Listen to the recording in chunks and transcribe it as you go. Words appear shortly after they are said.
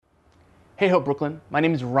Hey Hope Brooklyn, my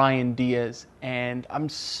name is Ryan Diaz, and I'm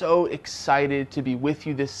so excited to be with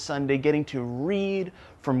you this Sunday, getting to read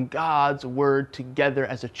from God's Word together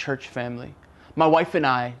as a church family. My wife and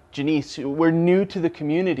I, Janice, we're new to the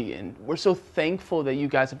community, and we're so thankful that you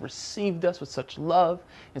guys have received us with such love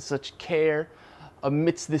and such care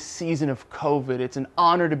amidst this season of COVID. It's an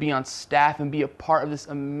honor to be on staff and be a part of this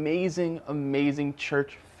amazing, amazing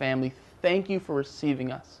church family. Thank you for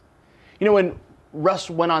receiving us. You know, when Russ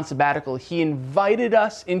went on sabbatical, he invited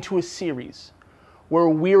us into a series where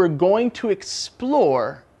we were going to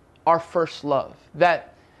explore our first love,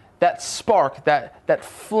 that spark, that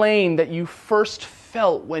flame that you first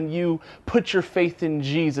felt when you put your faith in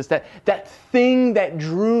Jesus, that thing that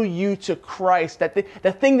drew you to Christ,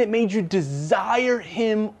 that thing that made you desire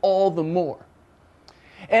Him all the more.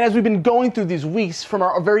 And as we've been going through these weeks, from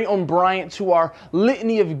our very own Bryant to our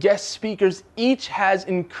litany of guest speakers, each has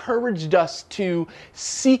encouraged us to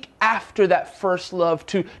seek after that first love,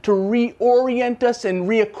 to reorient us and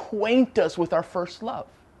reacquaint us with our first love.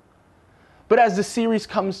 But as the series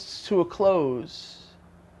comes to a close,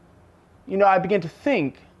 I begin to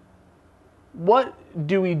think, what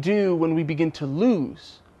do we do when we begin to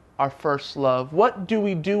lose our first love? What do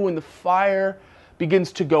we do when the fire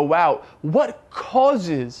begins to go out? What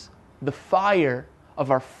causes the fire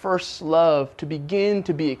of our first love to begin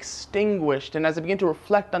to be extinguished? And as I began to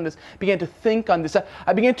reflect on this, began to think on this,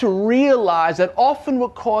 I began to realize that often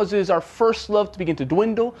what causes our first love to begin to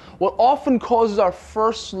dwindle, what often causes our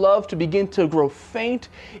first love to begin to grow faint,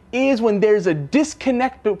 is when there's a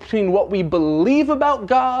disconnect between what we believe about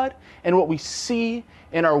God and what we see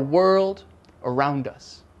in our world around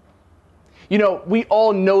us. We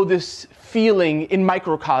all know this feeling in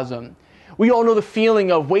microcosm. We all know the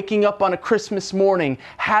feeling of waking up on a Christmas morning,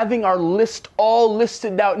 having our list all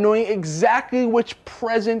listed out, knowing exactly which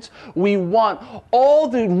presents we want, all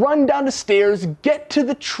to run down the stairs, get to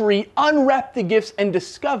the tree, unwrap the gifts, and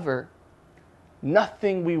discover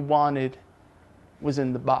nothing we wanted was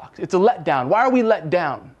in the box. It's a letdown. Why are we let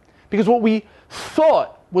down? Because what we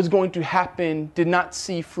thought was going to happen did not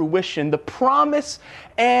see fruition. The promise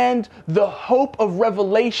and the hope of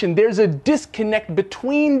revelation, there's a disconnect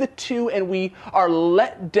between the two, and we are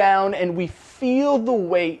let down and we feel the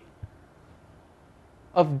weight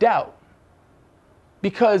of doubt.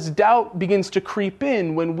 Because doubt begins to creep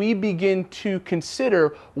in when we begin to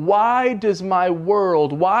consider, why does my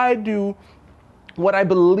world, why do what I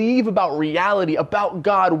believe about reality, about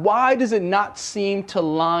God, why does it not seem to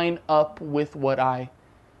line up with what I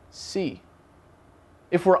see?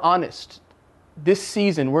 If we're honest, this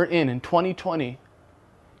season we're in 2020,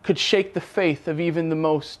 could shake the faith of even the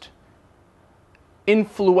most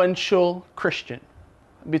influential Christian.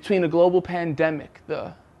 Between a global pandemic,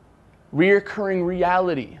 the reoccurring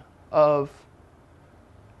reality of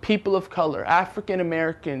people of color, African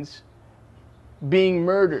Americans, being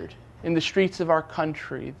murdered in the streets of our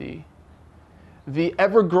country, the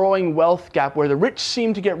ever-growing wealth gap where the rich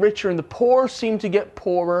seem to get richer and the poor seem to get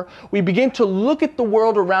poorer. We begin to look at the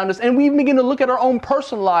world around us, and we begin to look at our own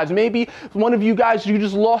personal lives. Maybe one of you guys, you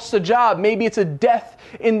just lost a job. Maybe it's a death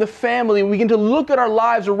in the family. We begin to look at our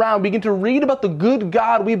lives around, begin to read about the good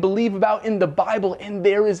God we believe about in the Bible, and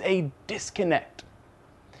there is a disconnect.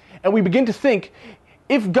 And we begin to think,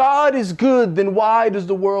 if God is good, then why does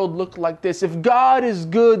the world look like this? If God is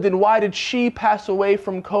good, then why did she pass away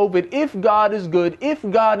from COVID? If God is good, if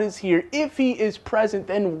God is here, if He is present,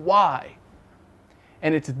 then why?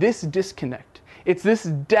 And it's this disconnect. It's this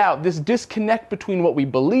doubt, this disconnect between what we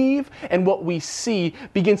believe and what we see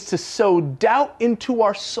begins to sow doubt into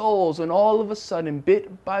our souls. And all of a sudden,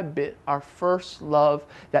 bit by bit, our first love,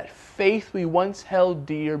 that faith we once held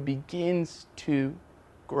dear, begins to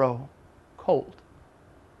grow cold.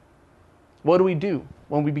 What do we do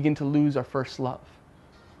when we begin to lose our first love?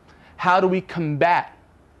 How do we combat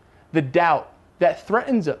the doubt that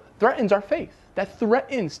threatens our faith, that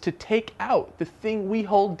threatens to take out the thing we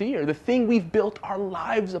hold dear, the thing we've built our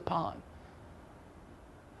lives upon?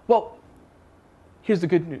 Well, here's the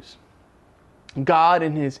good news. God,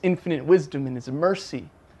 in His infinite wisdom and His mercy,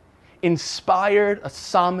 inspired a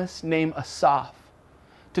psalmist named Asaph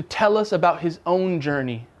to tell us about his own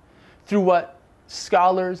journey through what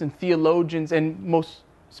scholars and theologians, and most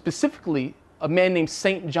specifically a man named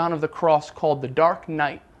St. John of the Cross, called the dark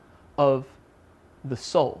night of the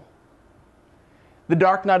soul. The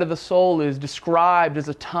dark night of the soul is described as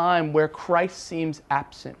a time where Christ seems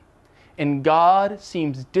absent and God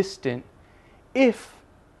seems distant, if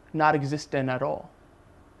not existent at all.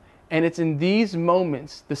 And it's in these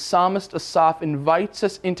moments the psalmist Asaph invites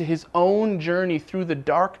us into his own journey through the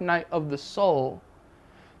dark night of the soul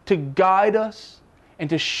to guide us and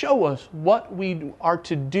to show us what we are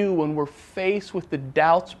to do when we're faced with the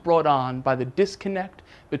doubts brought on by the disconnect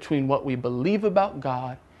between what we believe about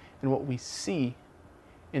God and what we see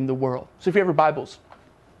in the world. So if you have your Bibles,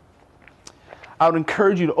 I would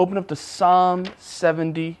encourage you to open up to Psalm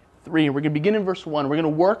 73. We're going to begin in verse 1. We're going to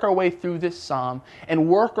work our way through this psalm and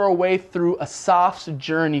work our way through Asaph's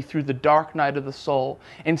journey through the dark night of the soul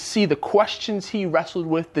and see the questions he wrestled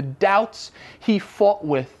with, the doubts he fought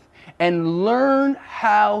with, and learn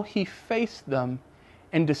how he faced them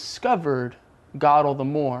and discovered God all the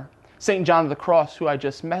more. St. John of the Cross, who I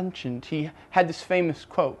just mentioned, he had this famous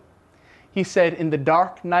quote. He said, "In the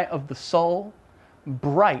dark night of the soul,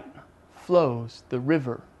 bright flows the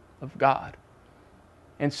river of God."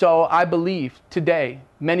 And so I believe today,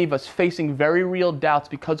 many of us facing very real doubts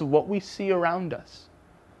because of what we see around us,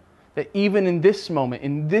 that even in this moment,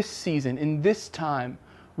 in this season, in this time,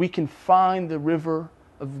 we can find the river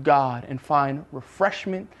of God and find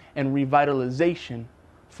refreshment and revitalization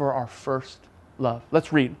for our first love.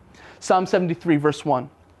 Let's read. Psalm 73, verse 1.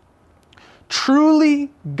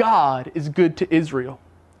 "Truly God is good to Israel,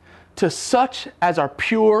 to such as are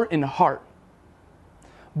pure in heart.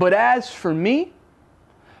 But as for me,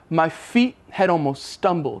 my feet had almost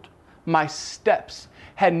stumbled. My steps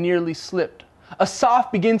had nearly slipped."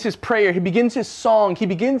 Asaph begins his prayer. He begins his song. He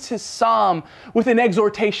begins his psalm with an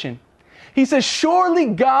exhortation. He says, surely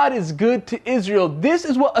God is good to Israel. This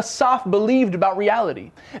is what Asaph believed about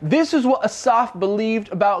reality. This is what Asaph believed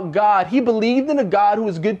about God. He believed in a God who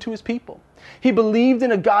was good to his people. He believed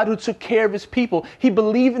in a God who took care of his people. He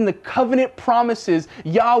believed in the covenant promises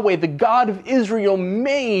Yahweh, the God of Israel,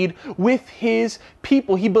 made with his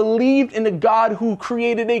people. He believed in a God who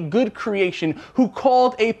created a good creation, who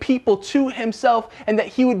called a people to himself, and that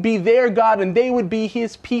he would be their God and they would be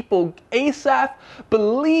his people. Asaph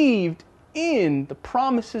believed in the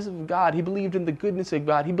promises of God. He believed in the goodness of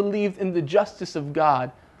God. He believed in the justice of God.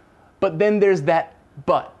 But then there's that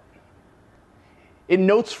but. It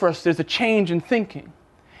notes for us there's a change in thinking.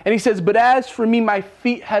 And he says, but as for me, my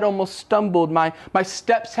feet had almost stumbled. My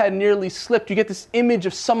steps had nearly slipped. You get this image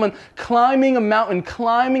of someone climbing a mountain,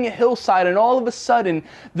 climbing a hillside, and all of a sudden,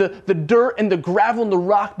 the dirt and the gravel and the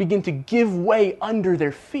rock begin to give way under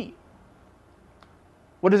their feet.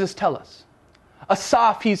 What does this tell us?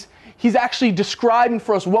 Asaph, he's actually describing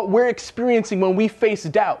for us what we're experiencing when we face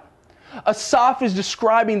doubt. Asaph is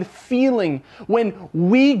describing the feeling when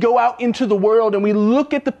we go out into the world and we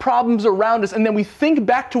look at the problems around us and then we think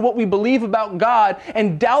back to what we believe about God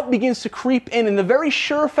and doubt begins to creep in and the very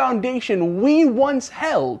sure foundation we once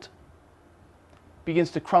held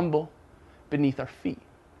begins to crumble beneath our feet.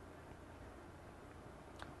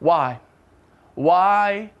 Why?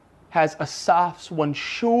 Why has Asaph's one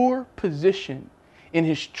sure position in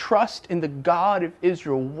his trust in the God of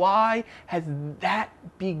Israel, why has that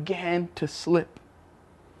began to slip?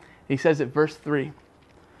 He says at verse 3,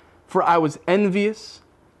 for I was envious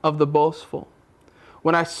of the boastful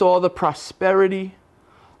when I saw the prosperity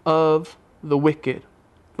of the wicked.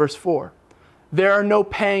 Verse 4, there are no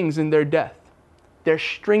pangs in their death. Their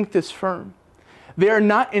strength is firm. They are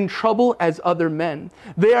not in trouble as other men.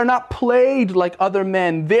 They are not plagued like other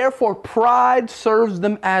men. Therefore, pride serves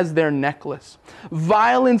them as their necklace.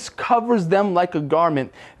 Violence covers them like a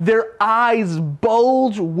garment. Their eyes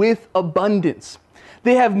bulge with abundance.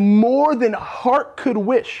 They have more than heart could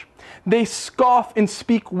wish. They scoff and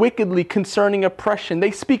speak wickedly concerning oppression.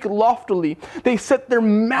 They speak loftily. They set their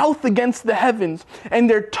mouth against the heavens, and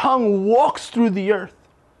their tongue walks through the earth.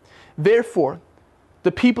 Therefore,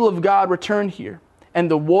 the people of God return here, and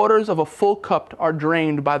the waters of a full cup are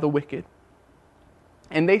drained by the wicked.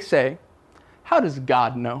 And they say, how does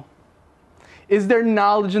God know? Is there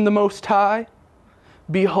knowledge in the Most High?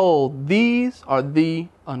 Behold, these are the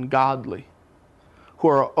ungodly, who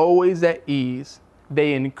are always at ease.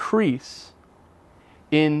 They increase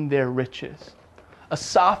in their riches.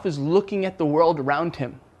 Asaph is looking at the world around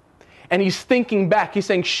him. And he's thinking back. He's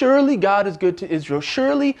saying, surely God is good to Israel.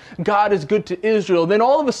 Surely God is good to Israel. Then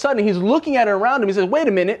all of a sudden, he's looking at it around him. He says, wait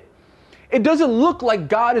a minute. It doesn't look like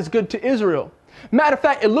God is good to Israel. Matter of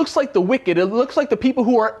fact, it looks like the wicked. It looks like the people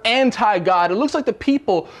who are anti-God. It looks like the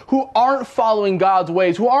people who aren't following God's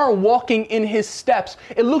ways, who aren't walking in his steps.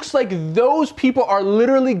 It looks like those people are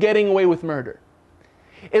literally getting away with murder.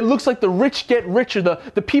 It looks like the rich get richer,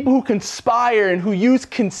 the people who conspire and who use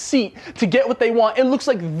conceit to get what they want. It looks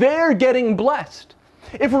like they're getting blessed.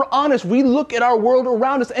 If we're honest, we look at our world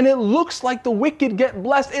around us and it looks like the wicked get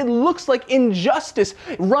blessed. It looks like injustice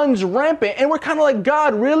runs rampant. And we're kind of like,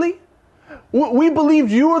 God, really? We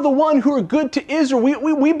believed you are the one who are good to Israel.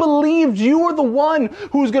 We believed you are the one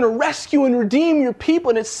who is going to rescue and redeem your people.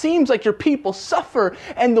 And it seems like your people suffer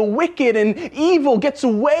and the wicked and evil gets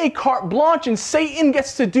away carte blanche and Satan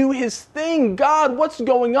gets to do his thing. God, what's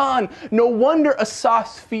going on? No wonder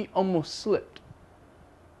Asaf's feet almost slipped.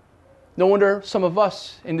 No wonder some of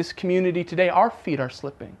us in this community today, our feet are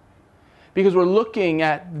slipping. Because we're looking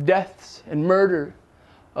at deaths and murder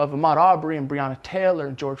of Ahmaud Arbery and Breonna Taylor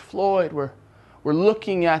and George Floyd. We're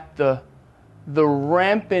looking at the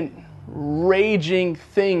rampant, raging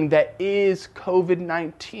thing that is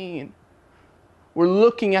COVID-19. We're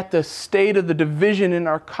looking at the state of the division in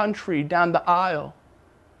our country down the aisle.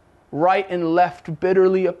 Right and left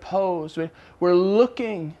bitterly opposed. We're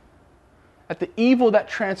looking at the evil that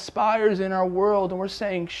transpires in our world and we're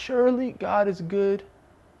saying, surely God is good.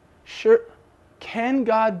 Can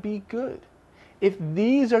God be good if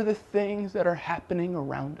these are the things that are happening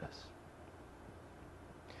around us?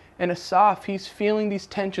 And Asaph, he's feeling these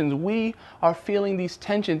tensions. We are feeling these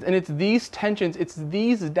tensions. And it's these tensions, it's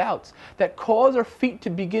these doubts that cause our feet to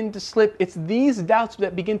begin to slip. It's these doubts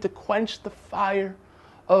that begin to quench the fire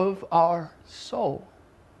of our soul.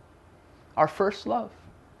 Our first love,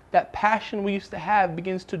 that passion we used to have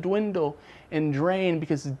begins to dwindle and drain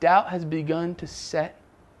because doubt has begun to set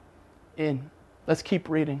in. Let's keep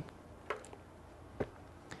reading.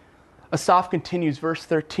 Asaph continues, verse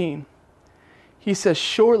 13. He says,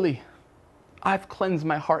 surely I've cleansed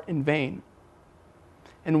my heart in vain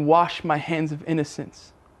and washed my hands of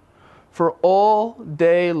innocence. For all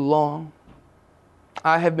day long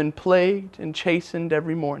I have been plagued and chastened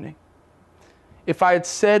every morning. If I had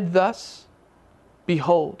said thus,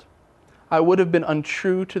 behold, I would have been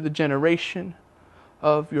untrue to the generation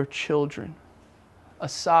of your children.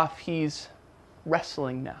 Asaph, he's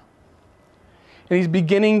wrestling now. And he's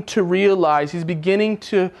beginning to realize, he's beginning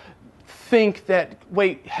to think that,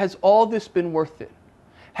 wait, has all this been worth it?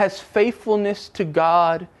 Has faithfulness to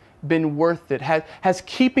God been worth it? Has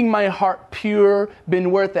keeping my heart pure been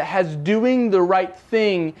worth it? Has doing the right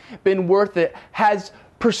thing been worth it? Has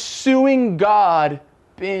pursuing God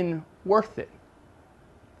been worth it?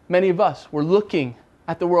 Many of us, we're looking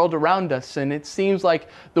at the world around us and it seems like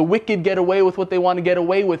the wicked get away with what they want to get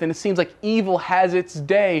away with and it seems like evil has its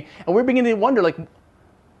day. And we're beginning to wonder, like,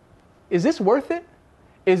 is this worth it?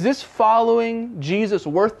 Is this following Jesus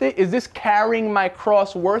worth it? Is this carrying my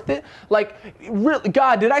cross worth it? Like, really,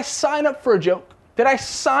 God, did I sign up for a joke? Did I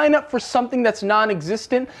sign up for something that's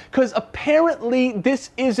non-existent? Because apparently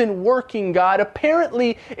this isn't working, God.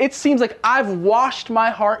 Apparently it seems like I've washed my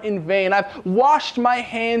heart in vain. I've washed my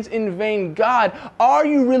hands in vain. God, are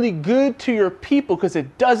you really good to your people? Because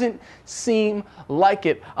it doesn't seem like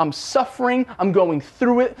it. I'm suffering. I'm going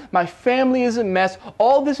through it. My family is a mess.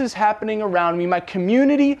 All this is happening around me. My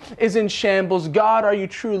community is in shambles. God, are you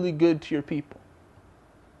truly good to your people?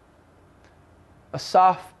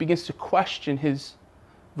 Asaph begins to question his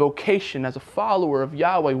vocation as a follower of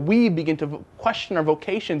Yahweh. We begin to question our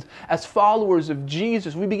vocations as followers of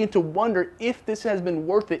Jesus. We begin to wonder if this has been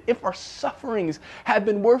worth it, if our sufferings have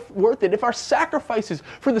been worth it, if our sacrifices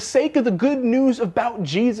for the sake of the good news about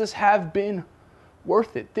Jesus have been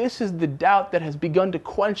worth it. This is the doubt that has begun to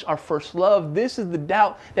quench our first love. This is the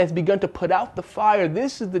doubt that has begun to put out the fire.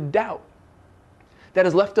 This is the doubt that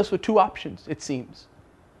has left us with two options, it seems.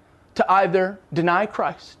 To either deny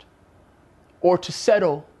Christ or to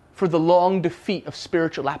settle for the long defeat of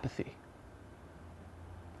spiritual apathy.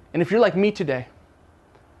 And if you're like me today,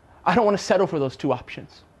 I don't want to settle for those two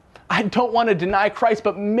options. I don't want to deny Christ,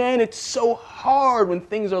 but man, it's so hard when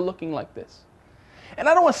things are looking like this. And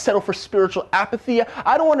I don't want to settle for spiritual apathy.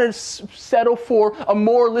 I don't want to settle for a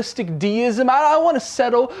moralistic deism. I want to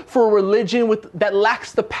settle for a religion that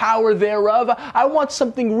lacks the power thereof. I want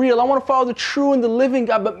something real. I want to follow the true and the living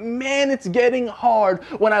God. But man, it's getting hard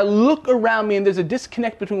when I look around me and there's a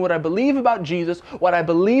disconnect between what I believe about Jesus, what I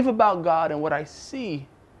believe about God, and what I see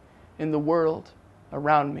in the world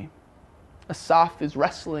around me. Asaph is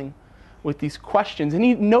wrestling with these questions and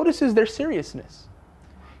he notices their seriousness.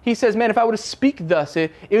 He says, man, if I were to speak thus,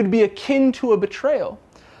 it would be akin to a betrayal.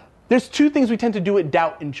 There's two things we tend to do at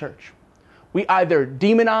doubt in church. We either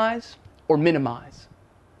demonize or minimize.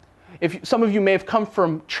 Some of you may have come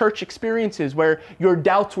from church experiences where your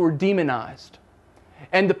doubts were demonized.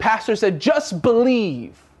 And the pastor said, just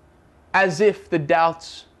believe, as if the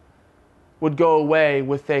doubts would go away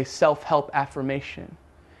with a self-help affirmation.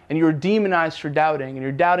 And you were demonized for doubting, and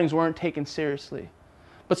your doubtings weren't taken seriously.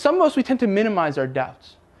 But some of us, we tend to minimize our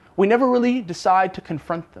doubts. We never really decide to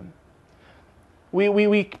confront them.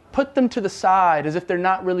 We put them to the side as if they're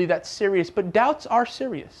not really that serious, but doubts are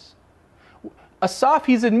serious. Asaph,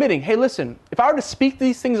 he's admitting, hey, listen, if I were to speak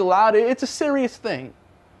these things aloud, it's a serious thing.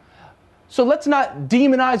 So let's not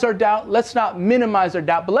demonize our doubt. Let's not minimize our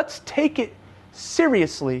doubt, but let's take it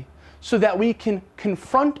seriously so that we can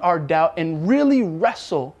confront our doubt and really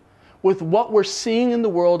wrestle with what we're seeing in the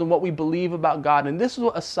world and what we believe about God. And this is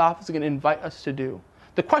what Asaph is going to invite us to do.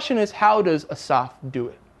 The question is, how does Asaph do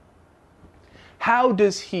it? How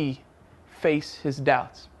does he face his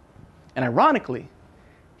doubts? And ironically,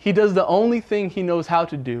 he does the only thing he knows how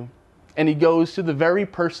to do, and he goes to the very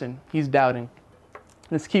person he's doubting.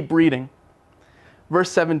 Let's keep reading. Verse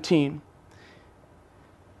 17.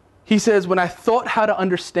 He says, when I thought how to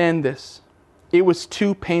understand this, it was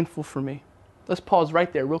too painful for me. Let's pause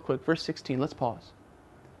right there real quick. Verse 16, let's pause.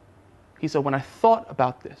 He said, when I thought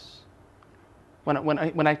about this,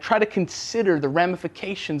 when I try to consider the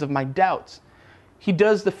ramifications of my doubts, he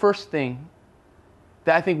does the first thing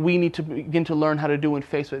that I think we need to begin to learn how to do when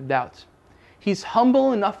faced with doubts. He's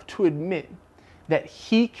humble enough to admit that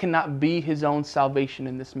he cannot be his own salvation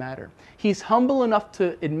in this matter. He's humble enough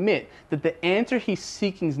to admit that the answer he's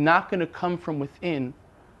seeking is not going to come from within,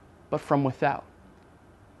 but from without.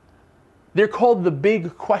 They're called the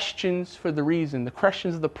big questions for the reason. The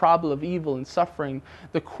questions of the problem of evil and suffering.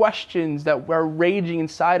 The questions that are raging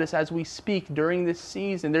inside us as we speak during this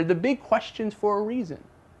season. They're the big questions for a reason.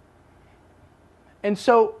 And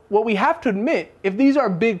so what we have to admit, if these are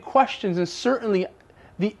big questions, and certainly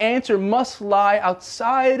the answer must lie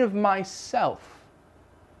outside of myself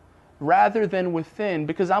rather than within,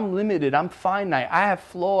 because I'm limited, I'm finite, I have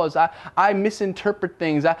flaws, I misinterpret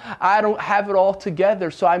things, I don't have it all together,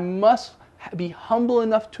 so I must be humble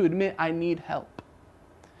enough to admit I need help.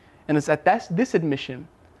 And it's at this admission,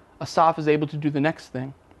 Asaph is able to do the next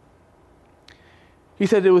thing. He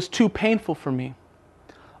said, it was too painful for me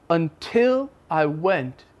until I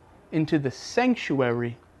went into the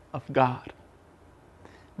sanctuary of God.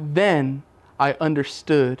 Then I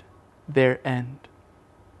understood their end.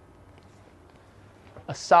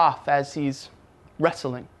 Asaph, as he's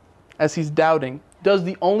wrestling, as he's doubting, does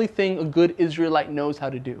the only thing a good Israelite knows how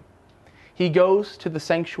to do. He goes to the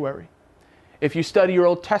sanctuary. If you study your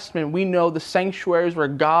Old Testament, we know the sanctuaries where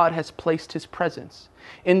God has placed his presence.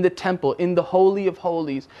 In the temple, in the Holy of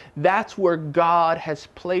Holies, that's where God has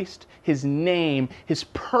placed his name, his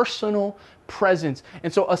personal presence.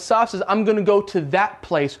 And so Asaph says, I'm going to go to that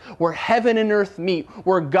place where heaven and earth meet,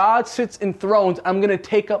 where God sits enthroned. I'm going to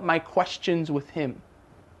take up my questions with him.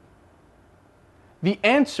 The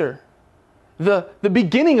answer, the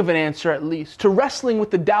beginning of an answer at least, to wrestling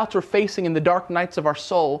with the doubts we're facing in the dark nights of our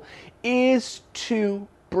soul is to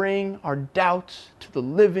bring our doubts to the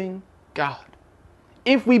living God.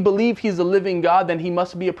 If we believe he's a living God, then he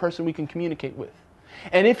must be a person we can communicate with.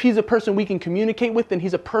 And if he's a person we can communicate with, then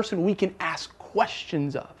he's a person we can ask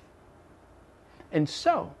questions of. And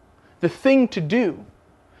so, the thing to do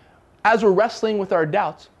as we're wrestling with our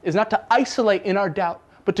doubts is not to isolate in our doubt,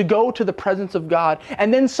 but to go to the presence of God.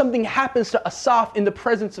 And then something happens to Asaph in the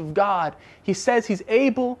presence of God. He says he's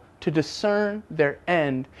able to discern their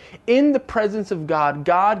end. In the presence of God,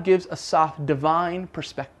 God gives Asaph divine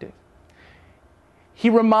perspective. He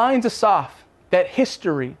reminds Asaph that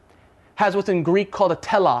history has what's in Greek called a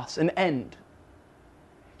telos, an end.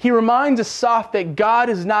 He reminds Asaph that God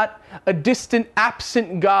is not a distant,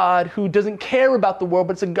 absent God who doesn't care about the world,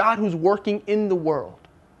 but it's a God who's working in the world.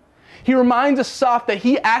 He reminds Asaph that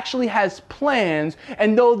he actually has plans,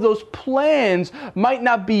 and though those plans might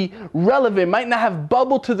not be relevant, might not have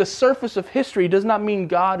bubbled to the surface of history, does not mean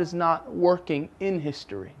God is not working in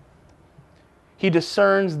history. He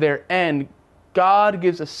discerns their end. God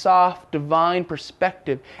gives Asaph divine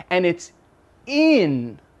perspective, and it's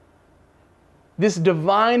in this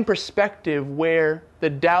divine perspective where the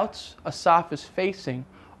doubts Asaph is facing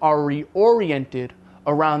are reoriented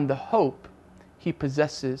around the hope he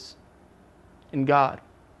possesses in God.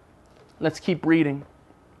 Let's keep reading.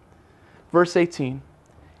 Verse 18.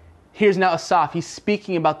 Here's now Asaph. He's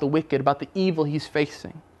speaking about the wicked, about the evil he's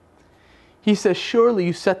facing. He says, surely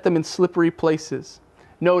you set them in slippery places.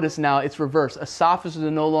 Notice now it's reversed. Asaph is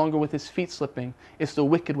no longer with his feet slipping. It's the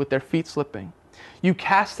wicked with their feet slipping. You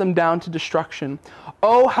cast them down to destruction.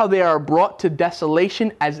 Oh, how they are brought to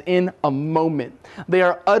desolation as in a moment. They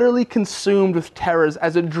are utterly consumed with terrors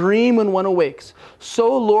as a dream when one awakes.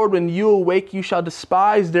 So, Lord, when you awake, you shall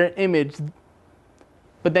despise their image.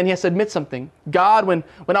 But then he has to admit something. God, when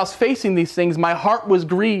I was facing these things, my heart was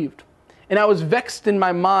grieved. And I was vexed in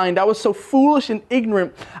my mind. I was so foolish and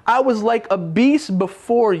ignorant. I was like a beast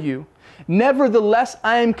before you. Nevertheless,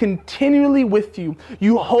 I am continually with you.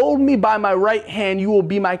 You hold me by my right hand. You will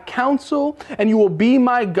be my counsel and you will be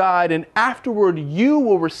my guide. And afterward, you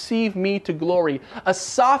will receive me to glory.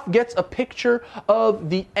 Asaph gets a picture of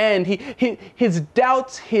the end. His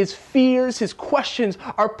doubts, his fears, his questions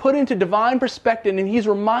are put into divine perspective. And he's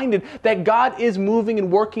reminded that God is moving and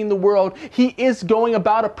working in the world. He is going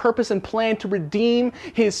about a purpose and plan to redeem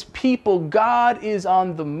his people. God is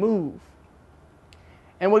on the move.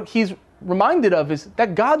 And what he's reminded of is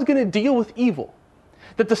that God's going to deal with evil.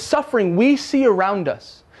 That the suffering we see around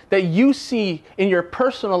us, that you see in your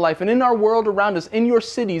personal life and in our world around us, in your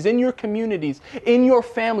cities, in your communities, in your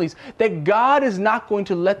families, that God is not going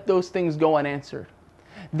to let those things go unanswered.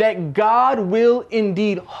 That God will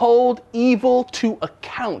indeed hold evil to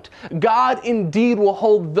account. God indeed will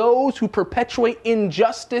hold those who perpetuate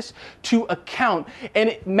injustice to account.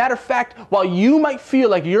 And matter of fact, while you might feel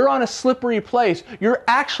like you're on a slippery place, you're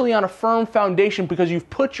actually on a firm foundation because you've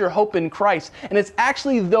put your hope in Christ. And it's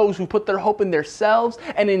actually those who put their hope in themselves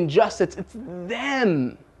and injustice. It's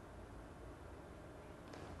them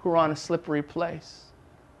who are on a slippery place.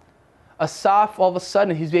 Asaph, all of a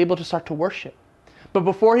sudden, he's able to start to worship. But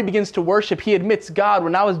before he begins to worship, he admits, God,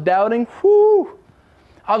 when I was doubting,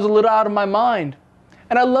 I was a little out of my mind.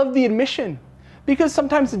 And I love the admission because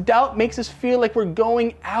sometimes doubt makes us feel like we're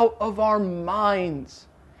going out of our minds.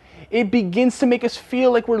 It begins to make us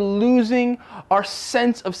feel like we're losing our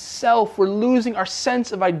sense of self. We're losing our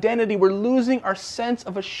sense of identity. We're losing our sense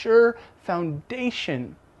of a sure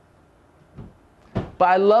foundation. But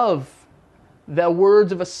I love the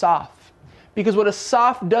words of Asaph, because what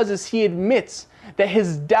Asaph does is he admits that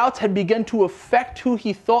his doubts had begun to affect who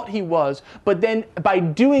he thought he was. But then by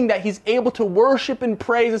doing that, he's able to worship and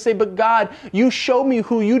praise and say, but God, you show me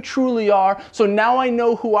who you truly are. So now I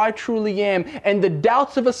know who I truly am. And the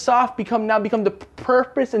doubts of Asaph become the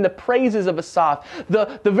purpose and the praises of Asaph.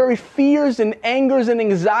 The very fears and angers and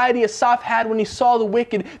anxiety Asaph had when he saw the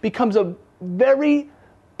wicked becomes a very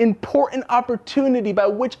important opportunity by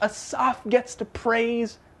which Asaph gets to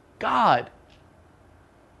praise God.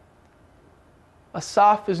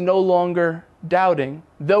 Asaph is no longer doubting,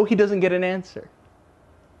 though he doesn't get an answer.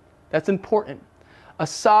 That's important.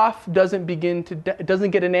 Asaph doesn't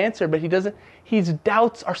get an answer, but his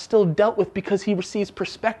doubts are still dealt with because he receives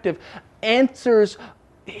perspective. Answers,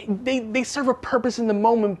 they serve a purpose in the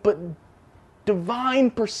moment, but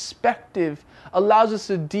divine perspective allows us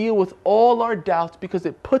to deal with all our doubts because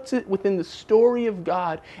it puts it within the story of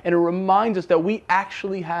God and it reminds us that we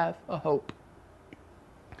actually have a hope.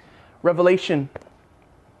 Revelation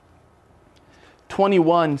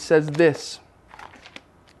 21 says this.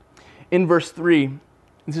 In verse 3,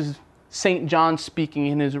 this is St. John speaking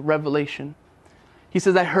in his Revelation. He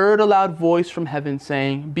says, I heard a loud voice from heaven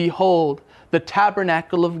saying, behold, the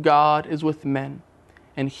tabernacle of God is with men,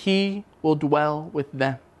 and he will dwell with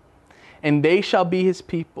them. And they shall be his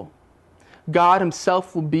people. God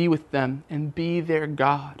himself will be with them and be their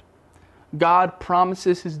God. God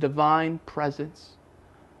promises his divine presence.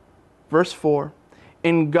 Verse 4,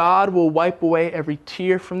 and God will wipe away every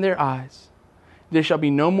tear from their eyes. There shall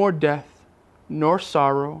be no more death, nor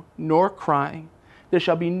sorrow, nor crying. There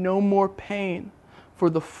shall be no more pain, for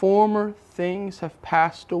the former things have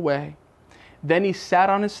passed away. Then he sat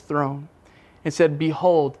on his throne and said,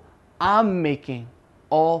 behold, I'm making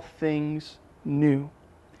all things new.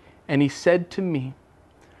 And he said to me,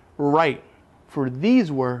 write, for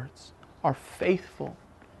these words are faithful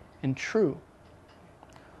and true.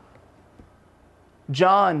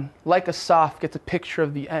 John, like Asaph, gets a picture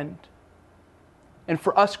of the end. And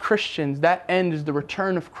for us Christians, that end is the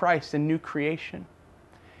return of Christ and new creation.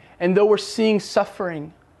 And though we're seeing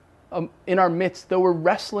suffering in our midst, though we're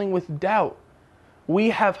wrestling with doubt,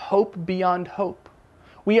 we have hope beyond hope.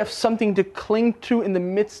 We have something to cling to in the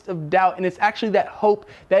midst of doubt. And it's actually that hope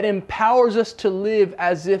that empowers us to live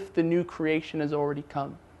as if the new creation has already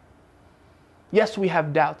come. Yes, we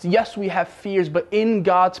have doubts. Yes, we have fears, but in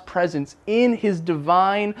God's presence, in his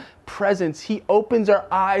divine presence, he opens our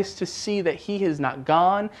eyes to see that he is not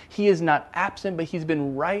gone, he is not absent, but he's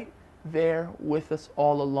been right there with us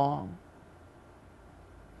all along.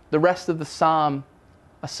 The rest of the psalm,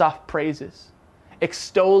 Asaph praises,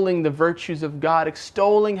 extolling the virtues of God,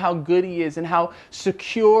 extolling how good he is and how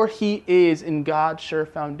secure he is in God's sure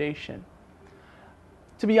foundation.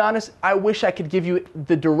 To be honest, I wish I could give you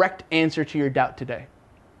the direct answer to your doubt today,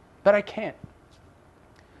 but I can't.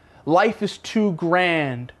 Life is too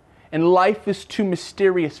grand and life is too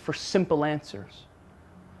mysterious for simple answers.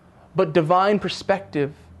 But divine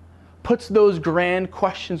perspective puts those grand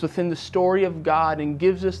questions within the story of God and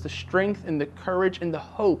gives us the strength and the courage and the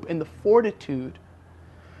hope and the fortitude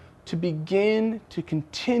to begin to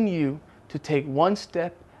continue to take one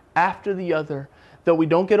step after the other. Though we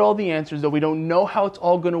don't get all the answers, though we don't know how it's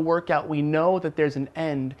all going to work out, we know that there's an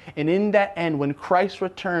end. And in that end, when Christ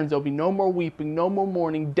returns, there'll be no more weeping, no more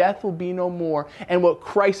mourning, death will be no more. And what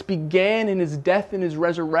Christ began in his death and his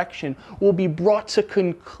resurrection will be brought to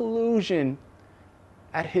conclusion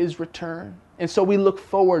at his return. And so we look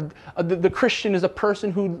forward. The Christian is a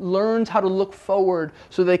person who learns how to look forward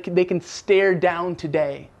so they can stare down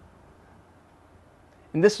today.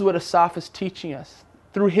 And this is what Asaph is teaching us.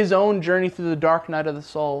 Through his own journey through the dark night of the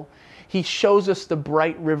soul, he shows us the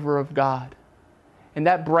bright river of God. And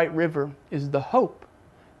that bright river is the hope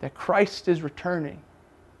that Christ is returning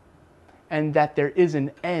and that there is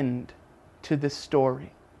an end to this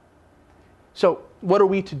story. So what are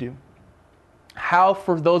we to do? How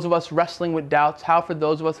for those of us wrestling with doubts, how for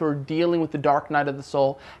those of us who are dealing with the dark night of the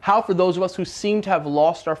soul, how for those of us who seem to have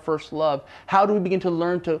lost our first love, how do we begin to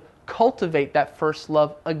learn to cultivate that first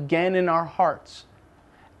love again in our hearts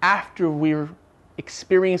after we've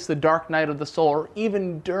experienced the dark night of the soul, or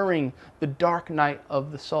even during the dark night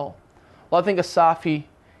of the soul? Well, I think Asaph, he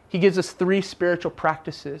gives us 3 spiritual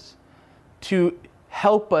practices to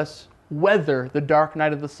help us weather the dark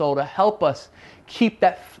night of the soul, to help us keep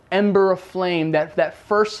that ember of flame, that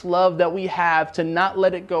first love that we have, to not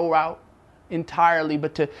let it go out entirely,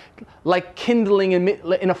 but to, like kindling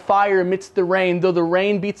in a fire amidst the rain, though the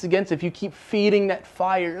rain beats against it, if you keep feeding that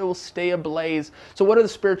fire, it will stay ablaze. So what are the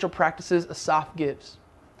spiritual practices Asaph gives?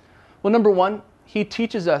 Well, number 1, he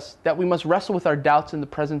teaches us that we must wrestle with our doubts in the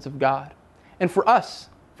presence of God. And for us,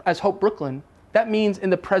 as Hope Brooklyn, that means in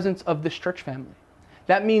the presence of this church family.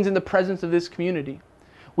 That means in the presence of this community.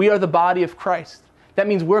 We are the body of Christ. That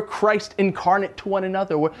means we're Christ incarnate to one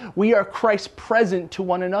another. We are Christ present to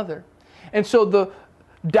one another. And so the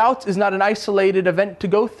doubt is not an isolated event to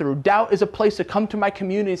go through. Doubt is a place to come to my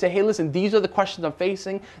community and say, hey, listen, these are the questions I'm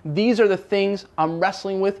facing. These are the things I'm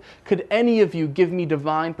wrestling with. Could any of you give me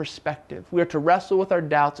divine perspective? We are to wrestle with our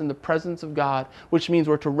doubts in the presence of God, which means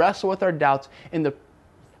we're to wrestle with our doubts in the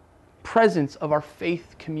presence of our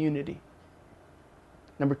faith community.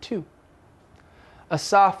 Number 2,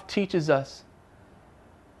 Asaph teaches us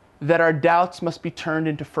that our doubts must be turned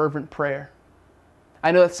into fervent prayer.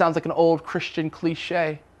 I know that sounds like an old Christian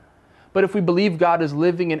cliche, but if we believe God is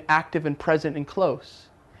living and active and present and close,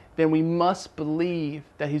 then we must believe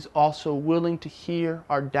that he's also willing to hear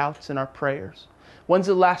our doubts and our prayers. When's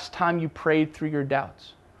the last time you prayed through your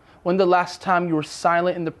doubts? When's the last time you were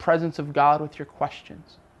silent in the presence of God with your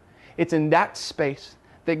questions? It's in that space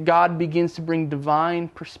that God begins to bring divine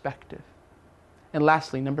perspective. And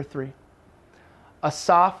lastly, number 3,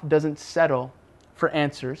 Asaph doesn't settle for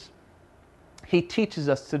answers. He teaches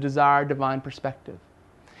us to desire divine perspective.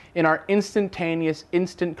 In our instantaneous,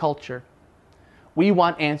 instant culture, we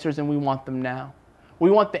want answers and we want them now.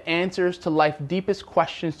 We want the answers to life's deepest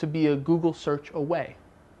questions to be a Google search away.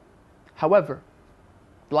 However,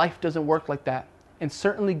 life doesn't work like that. And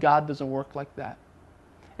certainly God doesn't work like that.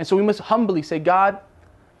 And so we must humbly say, God,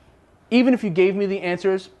 even if you gave me the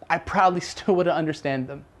answers, I probably still wouldn't understand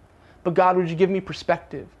them. But God, would you give me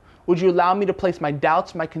perspective? Would you allow me to place my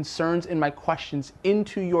doubts, my concerns, and my questions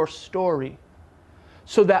into your story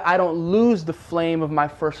so that I don't lose the flame of my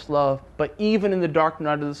first love, but even in the dark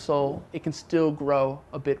night of the soul, it can still grow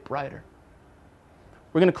a bit brighter.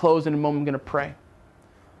 We're going to close in a moment. I'm going to pray.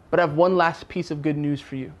 But I have one last piece of good news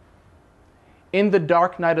for you. In the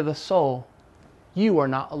dark night of the soul, you are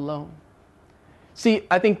not alone. See,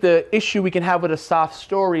 I think the issue we can have with Asaph's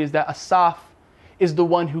story is that Asaph is the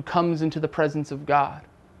one who comes into the presence of God.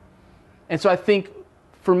 And so I think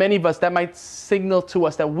for many of us, that might signal to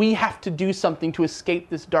us that we have to do something to escape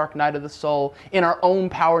this dark night of the soul in our own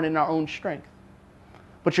power and in our own strength.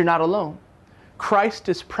 But you're not alone. Christ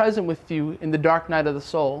is present with you in the dark night of the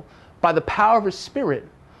soul by the power of his Spirit,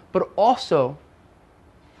 but also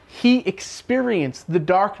he experienced the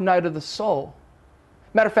dark night of the soul.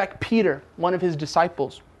 Matter of fact, Peter, one of his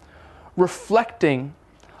disciples, reflecting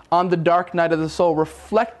on the dark night of the soul,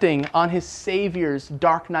 reflecting on his Savior's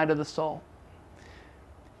dark night of the soul,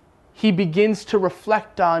 he begins to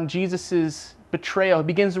reflect on Jesus' betrayal. He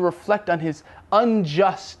begins to reflect on his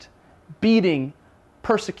unjust beating,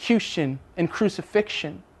 persecution, and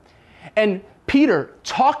crucifixion. And Peter,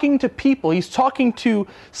 talking to people, he's talking to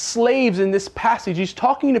slaves in this passage. He's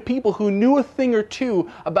talking to people who knew a thing or two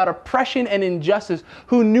about oppression and injustice,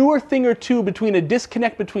 who knew a thing or two between a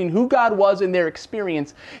disconnect between who God was and their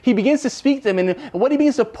experience. He begins to speak to them, and what he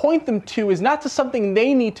begins to point them to is not to something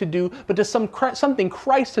they need to do, but to something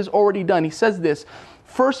Christ has already done. He says this,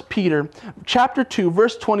 1 Peter chapter 2,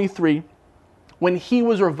 verse 23, when he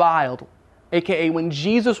was reviled, aka when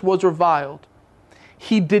Jesus was reviled,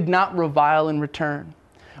 he did not revile in return.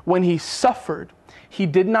 When he suffered, he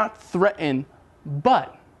did not threaten,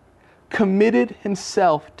 but committed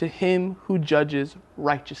himself to him who judges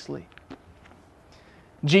righteously.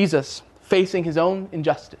 Jesus, facing his own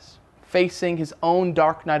injustice, facing his own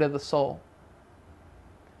dark night of the soul,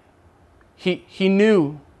 he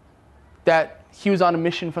knew that he was on a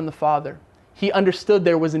mission from the Father. He understood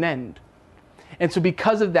there was an end. And so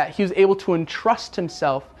because of that, he was able to entrust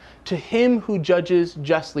himself to him who judges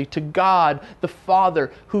justly, to God the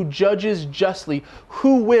Father who judges justly,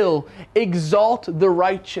 who will exalt the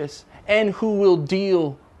righteous and who will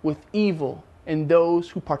deal with evil and those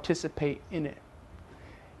who participate in it.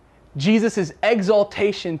 Jesus'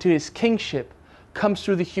 exaltation to his kingship comes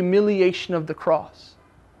through the humiliation of the cross.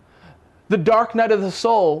 The dark night of the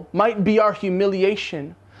soul might be our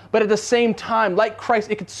humiliation, but at the same time, like Christ,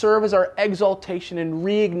 it could serve as our exaltation and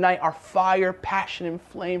reignite our fire, passion, and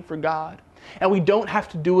flame for God. And we don't have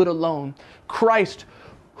to do it alone. Christ,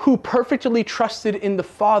 who perfectly trusted in the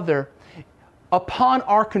Father, upon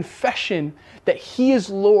our confession that he is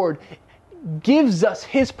Lord, gives us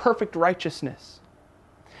his perfect righteousness.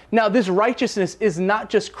 Now, this righteousness is not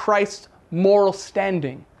just Christ's moral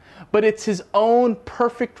standing, but it's his own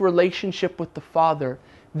perfect relationship with the Father.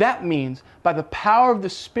 That means, by the power of the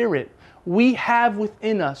Spirit, we have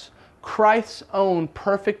within us Christ's own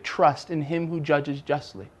perfect trust in him who judges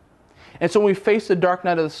justly. And so when we face the dark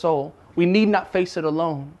night of the soul, we need not face it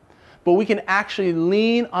alone, but we can actually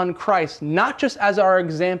lean on Christ, not just as our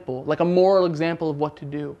example, like a moral example of what to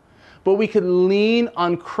do, but we could lean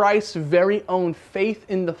on Christ's very own faith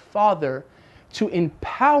in the Father to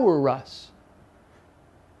empower us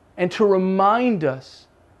and to remind us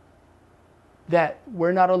that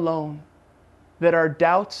we're not alone, that our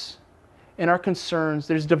doubts and our concerns,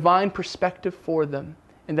 there's divine perspective for them,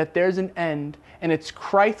 and that there's an end, and it's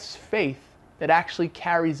Christ's faith that actually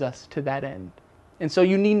carries us to that end. And so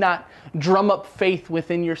you need not drum up faith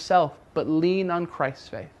within yourself, but lean on Christ's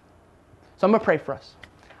faith. So I'm going to pray for us.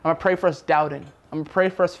 I'm going to pray for us doubting. I'm going to pray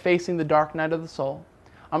for us facing the dark night of the soul.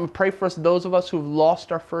 I'm going to pray for us, those of us who have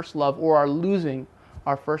lost our first love or are losing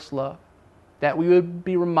our first love, that we would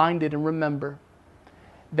be reminded and remember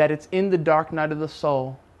that it's in the dark night of the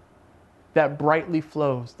soul that brightly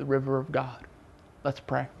flows the river of God. Let's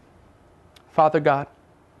pray. Father God,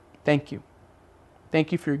 thank you.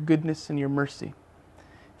 Thank you for your goodness and your mercy.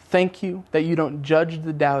 Thank you that you don't judge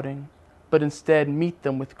the doubting, but instead meet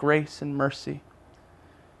them with grace and mercy.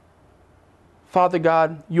 Father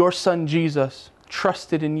God, your Son Jesus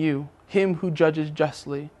trusted in you, him who judges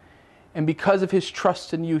justly. And because of his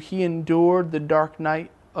trust in you, he endured the dark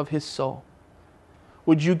night of his soul.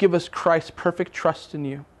 Would you give us Christ's perfect trust in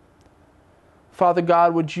you? Father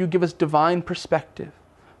God, would you give us divine perspective?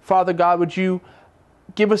 Father God, would you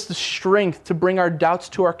give us the strength to bring our doubts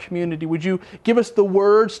to our community? Would you give us the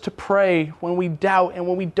words to pray when we doubt and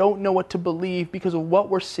when we don't know what to believe because of what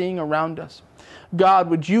we're seeing around us? God,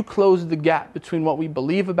 would you close the gap between what we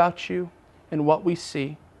believe about you and what we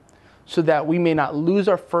see, so that we may not lose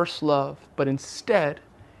our first love, but instead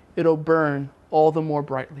it'll burn all the more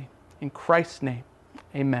brightly. In Christ's name,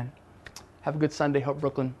 amen. Have a good Sunday, Hope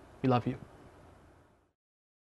Brooklyn. We love you.